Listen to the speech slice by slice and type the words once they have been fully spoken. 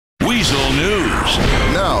Weazel News.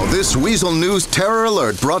 Now, this Weazel News terror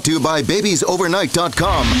alert brought to you by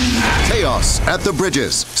BabiesOvernight.com. Chaos at the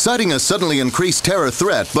bridges, citing a suddenly increased terror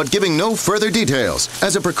threat but giving no further details.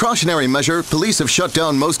 As a precautionary measure, police have shut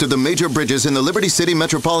down most of the major bridges in the Liberty City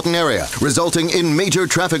metropolitan area, resulting in major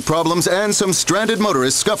traffic problems and some stranded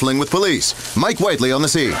motorists scuffling with police. Mike Whiteley on the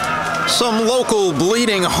scene. Some local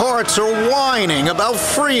bleeding hearts are whining about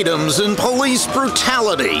freedoms and police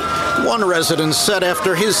brutality. One resident said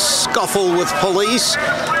after his scuffle with police,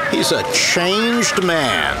 he's a changed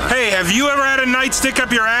man. Hey, have you ever had a night stick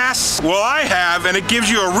up your ass? Well, I have, and it gives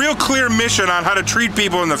you a real clear mission on how to treat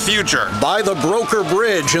people in the future. By the Broker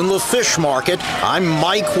Bridge in the fish market, I'm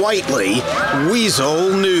Mike Whiteley,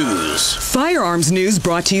 Weazel News. Firearms news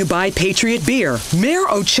brought to you by Patriot Beer. Mayor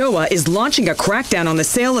Ochoa is launching a crackdown on the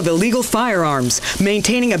sale of illegal firearms.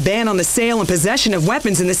 Maintaining a ban on the sale and possession of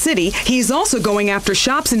weapons in the city, he's also going after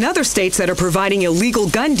shops in other states that are providing illegal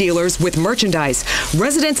gun dealers with merchandise.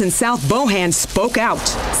 Residents in South Bohan spoke out.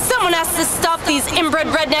 Someone has to stop these inbred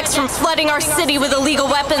rednecks from flooding our city with illegal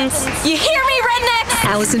weapons. You hear me, rednecks?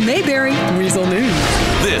 Allison Mayberry, Weazel News.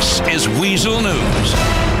 This is Weazel News.